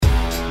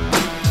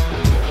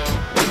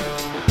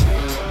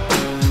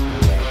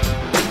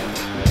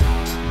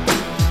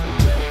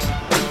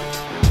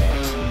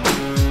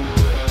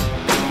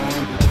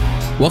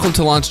Welcome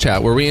to Launch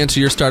Chat, where we answer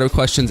your startup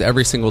questions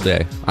every single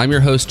day. I'm your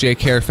host, Jay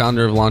Kerr,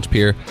 founder of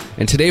LaunchPeer,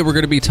 and today we're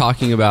going to be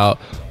talking about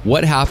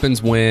what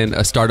happens when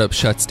a startup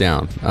shuts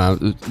down.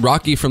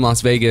 Rocky from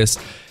Las Vegas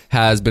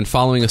has been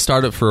following a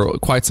startup for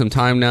quite some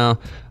time now,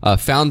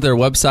 found their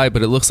website,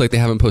 but it looks like they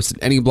haven't posted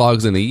any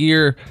blogs in a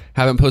year,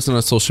 haven't posted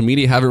on social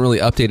media, haven't really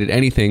updated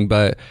anything,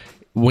 but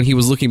when he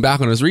was looking back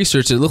on his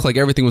research, it looked like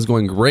everything was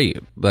going great.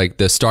 Like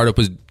the startup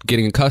was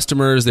getting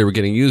customers, they were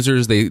getting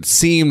users, they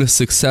seemed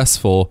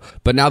successful,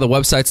 but now the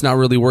website's not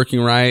really working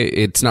right.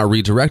 It's not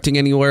redirecting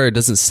anywhere. It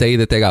doesn't say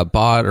that they got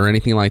bought or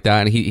anything like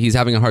that. And he's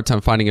having a hard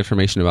time finding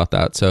information about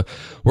that. So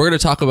we're going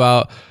to talk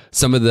about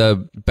some of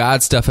the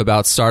bad stuff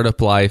about startup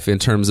life in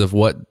terms of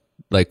what,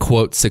 like,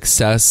 quote,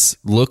 success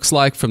looks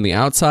like from the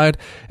outside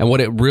and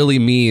what it really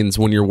means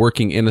when you're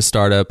working in a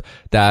startup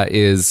that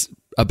is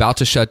about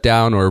to shut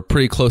down or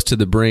pretty close to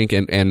the brink,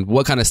 and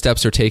what kind of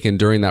steps are taken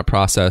during that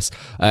process,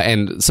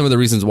 and some of the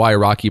reasons why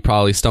Rocky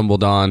probably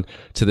stumbled on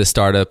to this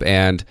startup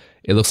and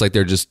it looks like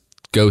they're just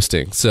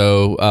ghosting.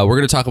 So we're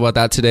going to talk about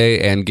that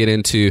today and get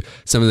into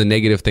some of the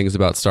negative things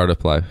about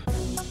startup life.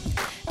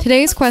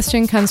 Today's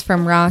question comes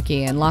from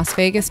Rocky in Las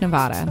Vegas,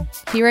 Nevada.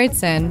 He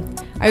writes in,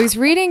 I was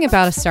reading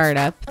about a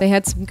startup. They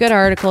had some good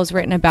articles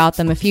written about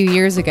them a few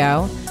years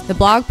ago. The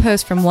blog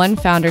post from one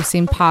founder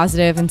seemed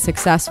positive and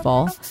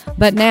successful,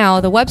 but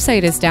now the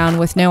website is down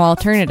with no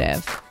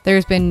alternative.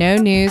 There's been no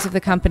news of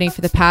the company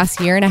for the past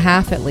year and a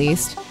half at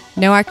least,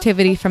 no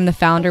activity from the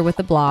founder with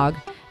the blog,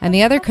 and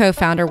the other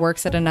co-founder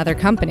works at another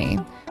company.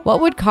 What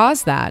would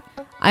cause that?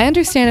 I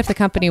understand if the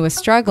company was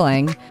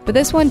struggling, but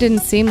this one didn't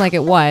seem like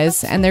it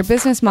was, and their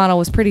business model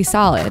was pretty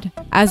solid.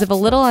 As of a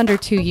little under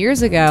 2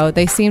 years ago,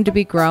 they seemed to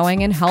be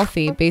growing and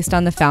healthy based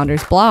on the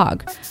founder's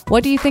blog.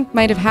 What do you think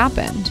might have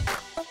happened?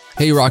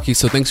 Hey, Rocky,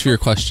 so thanks for your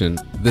question.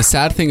 The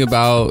sad thing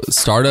about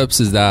startups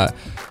is that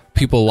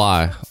people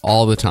lie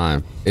all the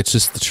time. It's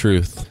just the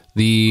truth.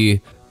 The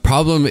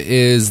problem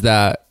is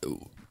that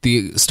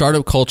the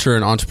startup culture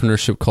and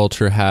entrepreneurship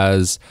culture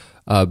has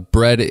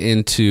bred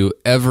into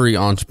every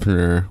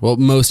entrepreneur, well,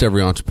 most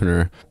every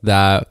entrepreneur,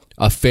 that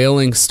a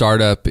failing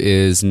startup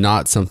is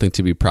not something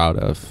to be proud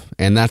of.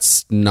 And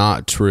that's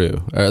not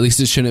true, or at least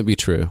it shouldn't be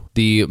true.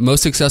 The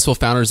most successful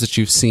founders that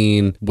you've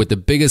seen with the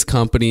biggest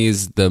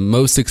companies, the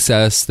most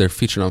success, they're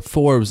featured on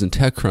Forbes and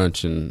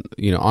TechCrunch and,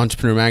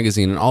 Entrepreneur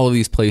Magazine and all of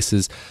these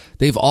places,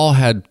 they've all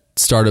had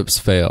startups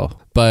fail.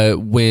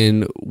 But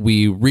when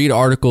we read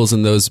articles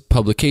in those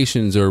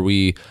publications, or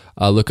we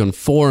look on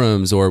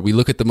forums, or we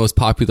look at the most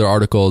popular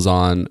articles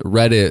on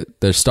Reddit,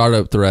 their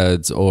startup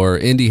threads, or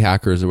indie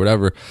hackers, or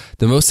whatever,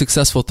 the most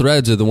successful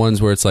threads are the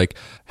ones where it's like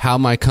how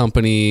my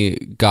company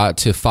got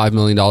to $5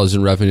 million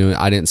in revenue and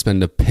I didn't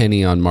spend a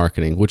penny on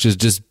marketing, which is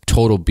just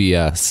total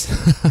BS.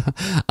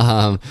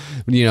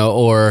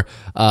 Or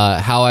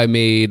how I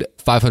made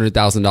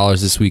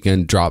 $500,000 this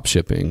weekend drop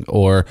shipping,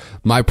 or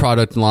my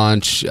product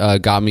launch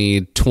got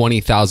me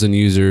 20,000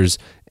 users,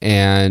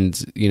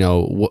 and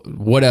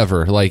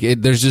whatever.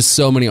 There's just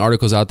so many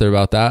articles out there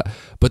about that,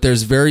 but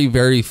there's very,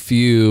 very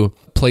few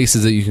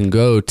places that you can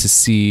go to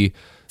see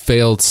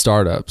failed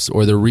startups,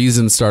 or the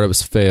reason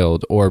startups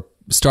failed, or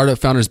startup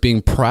founders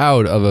being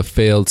proud of a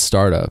failed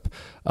startup.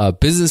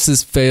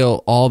 Businesses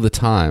fail all the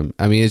time.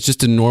 I mean, it's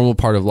just a normal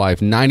part of life.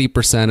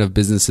 90% of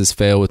businesses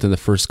fail within the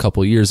first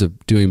couple years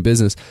of doing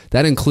business.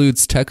 That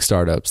includes tech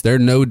startups. They're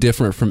no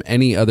different from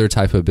any other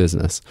type of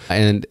business.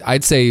 And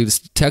I'd say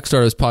tech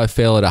startups probably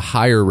fail at a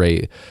higher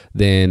rate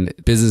than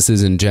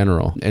businesses in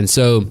general. And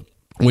so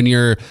when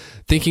you're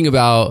thinking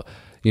about,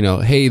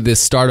 hey, this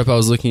startup I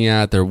was looking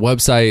at, their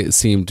website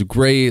seemed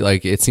great.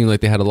 It seemed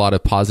like they had a lot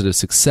of positive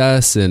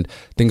success and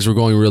things were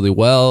going really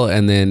well.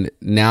 And then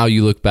now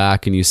you look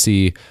back and you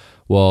see,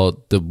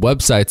 well, the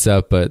website's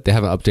up, but they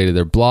haven't updated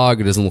their blog.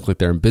 It doesn't look like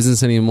they're in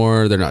business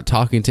anymore. They're not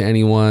talking to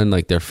anyone.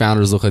 Their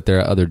founders look like they're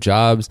at other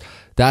jobs.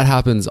 That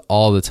happens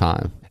all the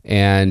time.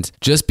 And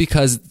just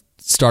because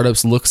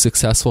startups look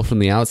successful from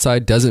the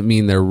outside doesn't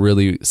mean they're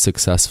really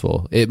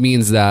successful. It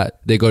means that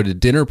they go to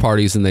dinner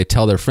parties and they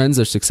tell their friends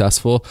they're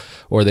successful,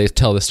 or they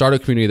tell the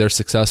startup community they're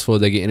successful.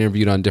 They get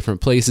interviewed on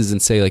different places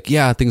and say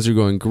yeah, things are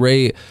going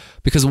great.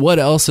 Because what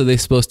else are they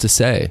supposed to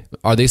say?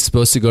 Are they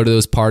supposed to go to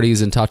those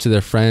parties and talk to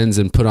their friends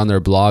and put on their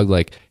blog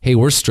hey,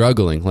 we're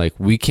struggling.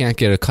 We can't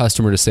get a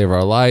customer to save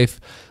our life.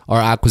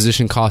 Our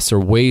acquisition costs are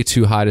way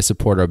too high to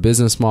support our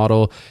business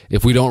model.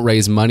 If we don't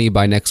raise money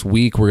by next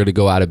week, we're going to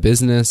go out of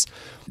business.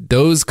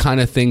 Those kind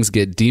of things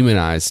get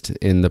demonized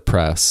in the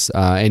press.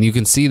 And you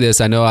can see this.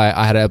 I know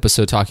I had an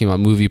episode talking about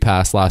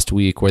MoviePass last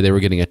week where they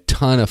were getting a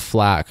ton of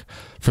flack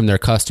from their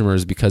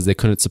customers because they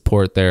couldn't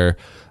support their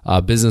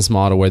business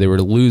model, where they were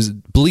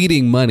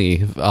bleeding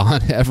money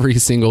on every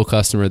single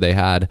customer they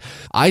had.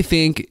 I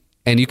think,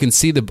 and you can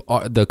see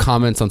the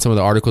comments on some of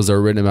the articles that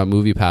were written about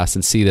MoviePass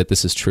and see that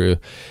this is true.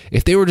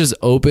 If they were just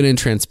open and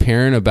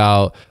transparent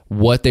about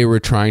what they were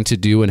trying to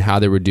do and how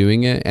they were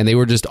doing it, and they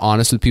were just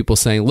honest with people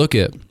saying,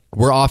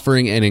 we're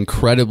offering an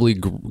incredibly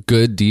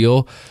good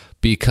deal,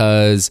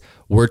 because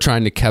we're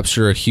trying to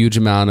capture a huge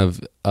amount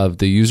of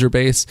the user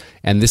base,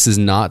 and this is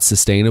not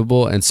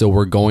sustainable, and so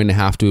we're going to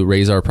have to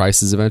raise our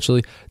prices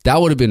eventually, that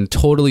would have been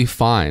totally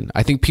fine.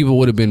 I think people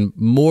would have been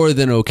more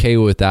than okay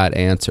with that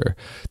answer.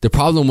 The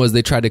problem was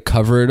they tried to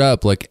cover it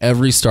up like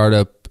every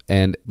startup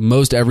and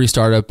most every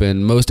startup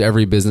and most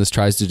every business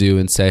tries to do,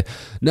 and say,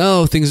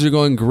 no, things are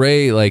going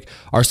great. Like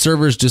our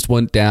servers just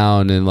went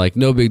down and like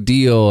no big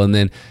deal. And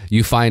then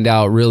you find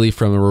out really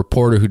from a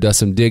reporter who does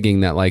some digging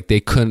that like they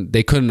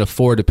couldn't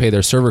afford to pay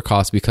their server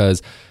costs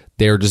because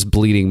they were just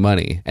bleeding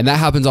money. And that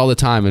happens all the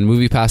time. And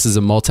MoviePass is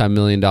a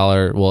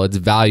multi-million-dollar, well, it's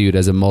valued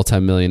as a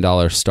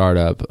multi-million-dollar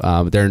startup.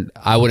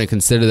 I wouldn't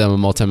consider them a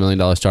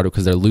multi-million-dollar startup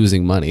because they're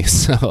losing money.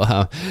 So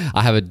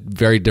I have a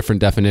very different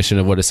definition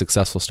of what a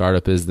successful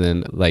startup is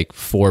than like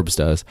Forbes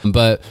does.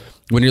 But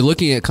when you're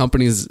looking at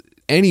companies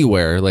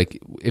anywhere, like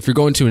if you're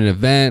going to an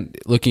event,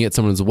 looking at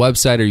someone's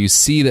website, or you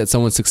see that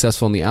someone's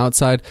successful on the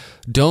outside,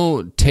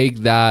 don't take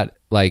that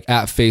like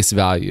at face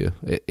value.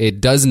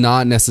 It does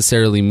not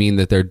necessarily mean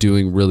that they're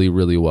doing really,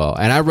 really well.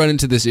 And I run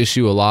into this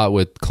issue a lot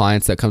with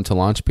clients that come to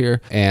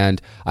LaunchPeer,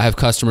 and I have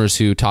customers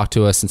who talk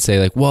to us and say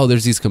like, well,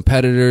 there's these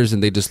competitors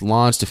and they just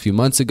launched a few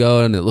months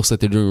ago and it looks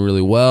like they're doing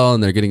really well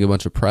and they're getting a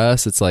bunch of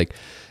press. It's like,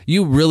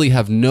 you really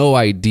have no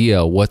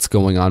idea what's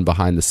going on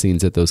behind the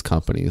scenes at those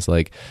companies.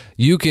 Like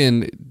you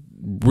can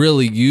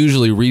really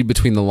usually read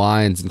between the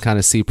lines and kind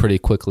of see pretty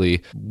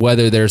quickly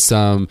whether there's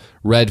some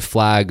red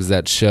flags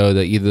that show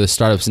that either the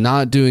startup's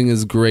not doing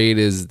as great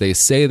as they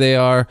say they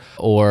are,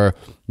 or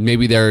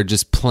maybe they're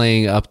just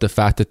playing up the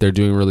fact that they're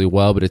doing really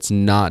well, but it's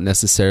not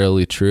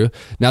necessarily true.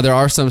 Now, there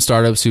are some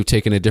startups who've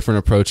taken a different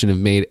approach and have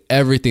made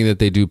everything that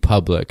they do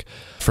public,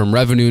 from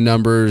revenue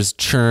numbers,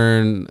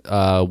 churn,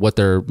 what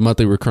their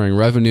monthly recurring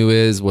revenue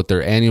is, what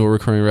their annual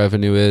recurring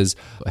revenue is,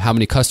 how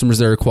many customers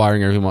they're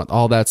acquiring every month,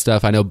 all that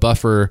stuff. I know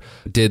Buffer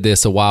did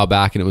this a while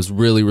back and it was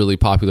really, really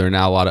popular.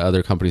 Now a lot of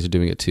other companies are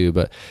doing it too.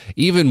 But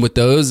even with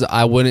those,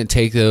 I wouldn't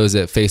take those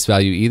at face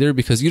value either,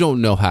 because you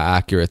don't know how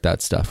accurate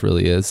that stuff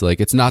really is. Like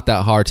it's not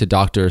that hard to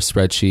doctor a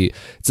spreadsheet.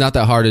 It's not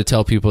that hard to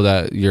tell people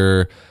that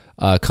your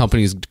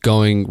company's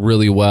going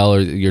really well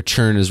or your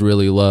churn is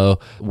really low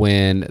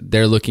when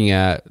they're looking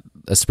at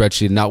a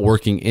spreadsheet, not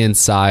working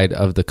inside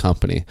of the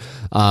company.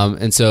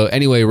 And so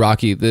anyway,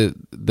 Rocky,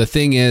 the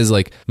thing is,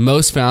 like,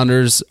 most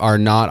founders are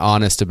not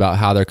honest about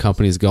how their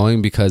company is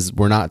going because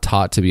we're not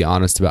taught to be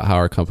honest about how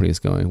our company is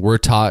going. We're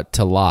taught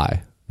to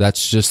lie.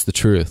 That's just the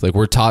truth. Like,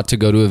 we're taught to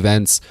go to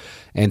events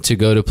and to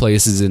go to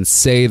places and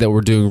say that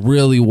we're doing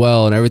really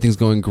well and everything's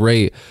going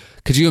great.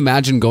 Could you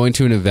imagine going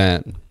to an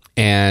event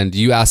and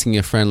you asking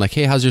a friend like,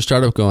 hey, how's your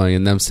startup going?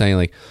 And them saying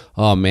like,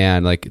 oh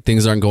man, like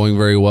things aren't going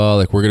very well.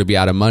 Like we're going to be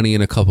out of money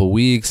in a couple of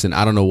weeks and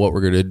I don't know what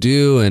we're going to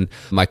do. And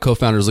my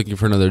co-founder is looking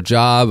for another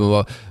job. And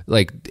well,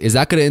 like, is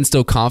that going to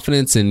instill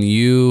confidence in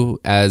you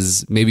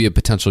as maybe a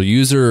potential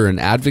user or an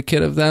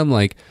advocate of them?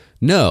 Like,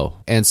 no.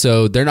 And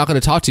so they're not going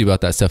to talk to you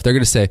about that stuff. They're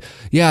going to say,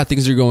 yeah,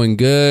 things are going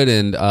good.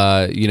 And,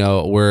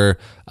 we're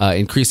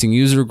increasing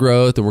user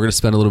growth and we're going to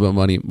spend a little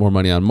bit more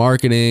money on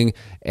marketing,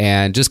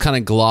 and just kind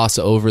of gloss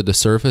over the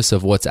surface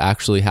of what's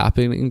actually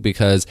happening,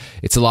 because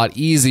it's a lot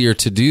easier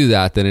to do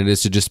that than it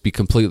is to just be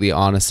completely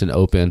honest and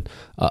open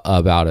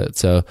about it.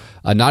 So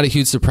not a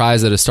huge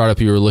surprise that a startup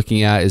you were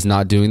looking at is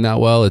not doing that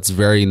well. It's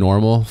very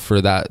normal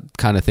for that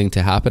kind of thing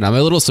to happen. I'm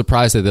a little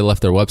surprised that they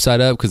left their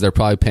website up because they're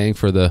probably paying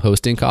for the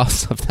hosting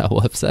costs of that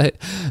website.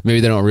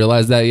 Maybe they don't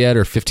realize that yet,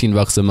 or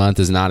 $15 a month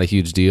is not a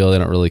huge deal. They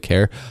don't really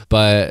care.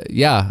 But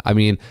yeah, I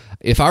mean,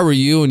 if I were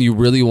you and you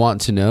really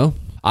want to know,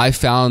 I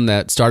found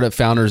that startup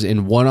founders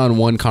in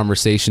one-on-one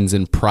conversations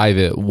in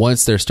private,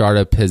 once their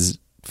startup has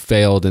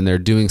failed and they're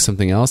doing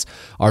something else,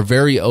 are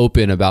very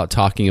open about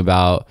talking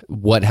about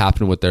what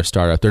happened with their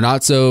startup. They're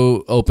not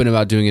so open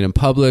about doing it in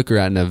public or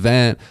at an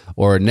event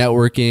or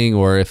networking,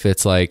 or if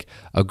it's like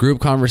a group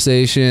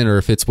conversation, or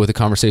if it's with a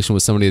conversation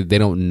with somebody that they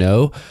don't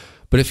know.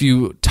 But if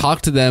you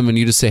talk to them and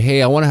you just say,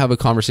 hey, I want to have a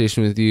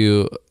conversation with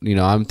you,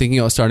 I'm thinking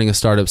about starting a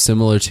startup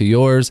similar to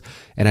yours,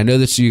 and I know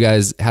that you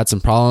guys had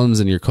some problems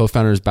and your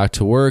co-founder is back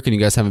to work and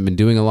you guys haven't been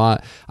doing a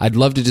lot. I'd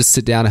love to just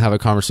sit down and have a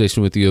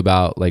conversation with you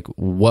about like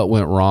what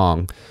went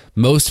wrong.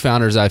 Most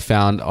founders I've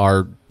found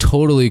are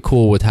totally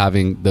cool with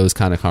having those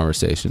kind of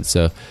conversations.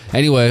 So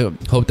anyway,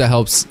 hope that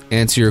helps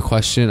answer your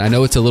question. I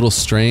know it's a little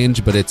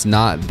strange, but it's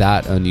not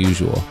that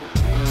unusual.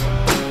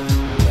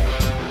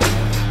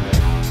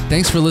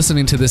 Thanks for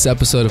listening to this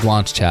episode of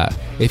Launch Chat.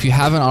 If you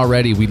haven't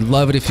already, we'd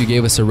love it if you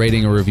gave us a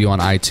rating or review on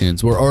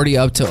iTunes. We're already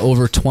up to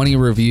over 20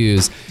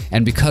 reviews,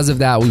 and because of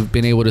that, we've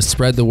been able to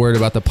spread the word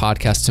about the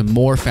podcast to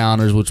more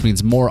founders, which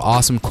means more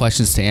awesome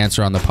questions to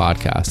answer on the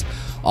podcast.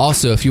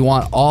 Also, if you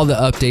want all the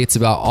updates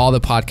about all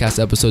the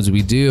podcast episodes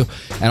we do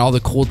and all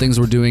the cool things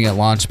we're doing at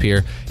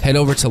LaunchPeer, head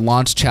over to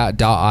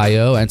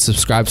launchchat.io and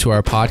subscribe to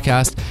our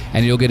podcast,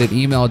 and you'll get an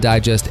email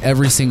digest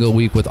every single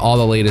week with all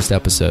the latest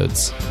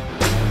episodes.